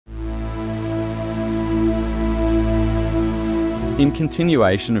In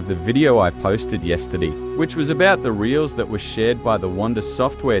continuation of the video I posted yesterday, which was about the reels that were shared by the Wonder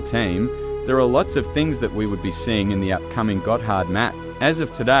software team, there are lots of things that we would be seeing in the upcoming Gotthard map. As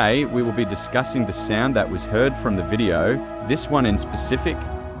of today, we will be discussing the sound that was heard from the video, this one in specific.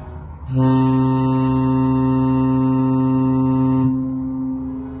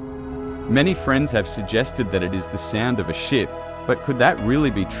 Many friends have suggested that it is the sound of a ship, but could that really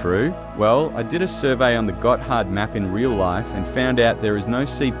be true? Well, I did a survey on the Gotthard map in real life and found out there is no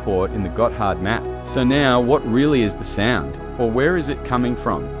seaport in the Gotthard map. So now, what really is the sound? Or where is it coming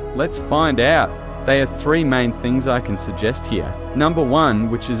from? Let's find out. There are three main things I can suggest here. Number one,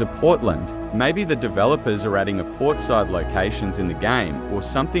 which is a portland. Maybe the developers are adding a portside locations in the game, or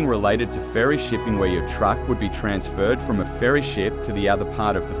something related to ferry shipping where your truck would be transferred from a ferry ship to the other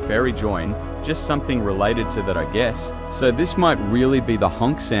part of the ferry join, just something related to that, I guess. So this might really be the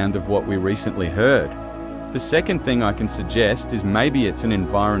honk sound of what we recently heard. The second thing I can suggest is maybe it's an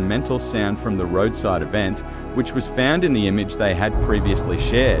environmental sound from the roadside event, which was found in the image they had previously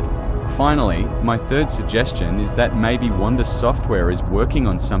shared. Finally, my third suggestion is that maybe Wonder software is working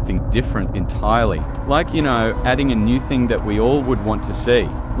on something different entirely. Like, adding a new thing that we all would want to see.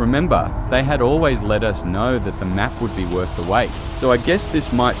 Remember, they had always let us know that the map would be worth the wait. So I guess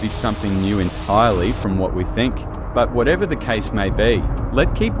this might be something new entirely from what we think. But whatever the case may be,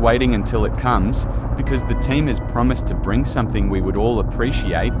 let's keep waiting until it comes, because the team has promised to bring something we would all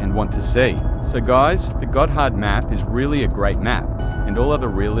appreciate and want to see. So guys, the Gotthard map is really a great map, and all other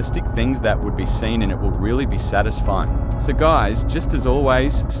realistic things that would be seen in it will really be satisfying. So guys, just as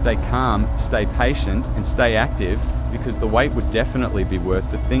always, stay calm, stay patient, and stay active, because the wait would definitely be worth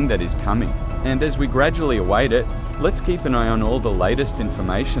the thing that is coming. And as we gradually await it, let's keep an eye on all the latest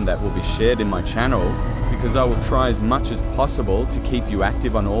information that will be shared in my channel, because I will try as much as possible to keep you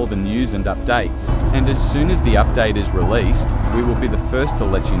active on all the news and updates. And as soon as the update is released, we will be the first to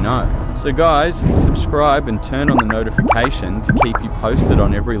let you know. So guys, subscribe and turn on the notification to keep you posted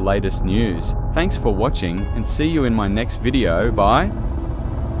on every latest news. Thanks for watching, and see you in my next video. Bye.